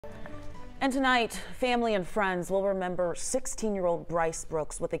And tonight, family and friends will remember 16-year-old Bryce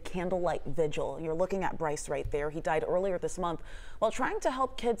Brooks with a candlelight vigil. You're looking at Bryce right there. He died earlier this month while trying to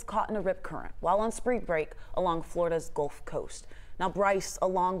help kids caught in a rip current while on spring break along Florida's Gulf Coast. Now, Bryce,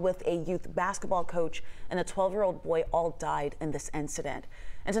 along with a youth basketball coach and a 12-year-old boy, all died in this incident.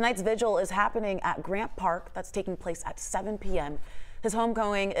 And tonight's vigil is happening at Grant Park. That's taking place at 7 p.m. His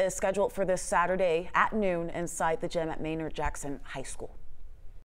homegoing is scheduled for this Saturday at noon inside the gym at Maynard Jackson High School.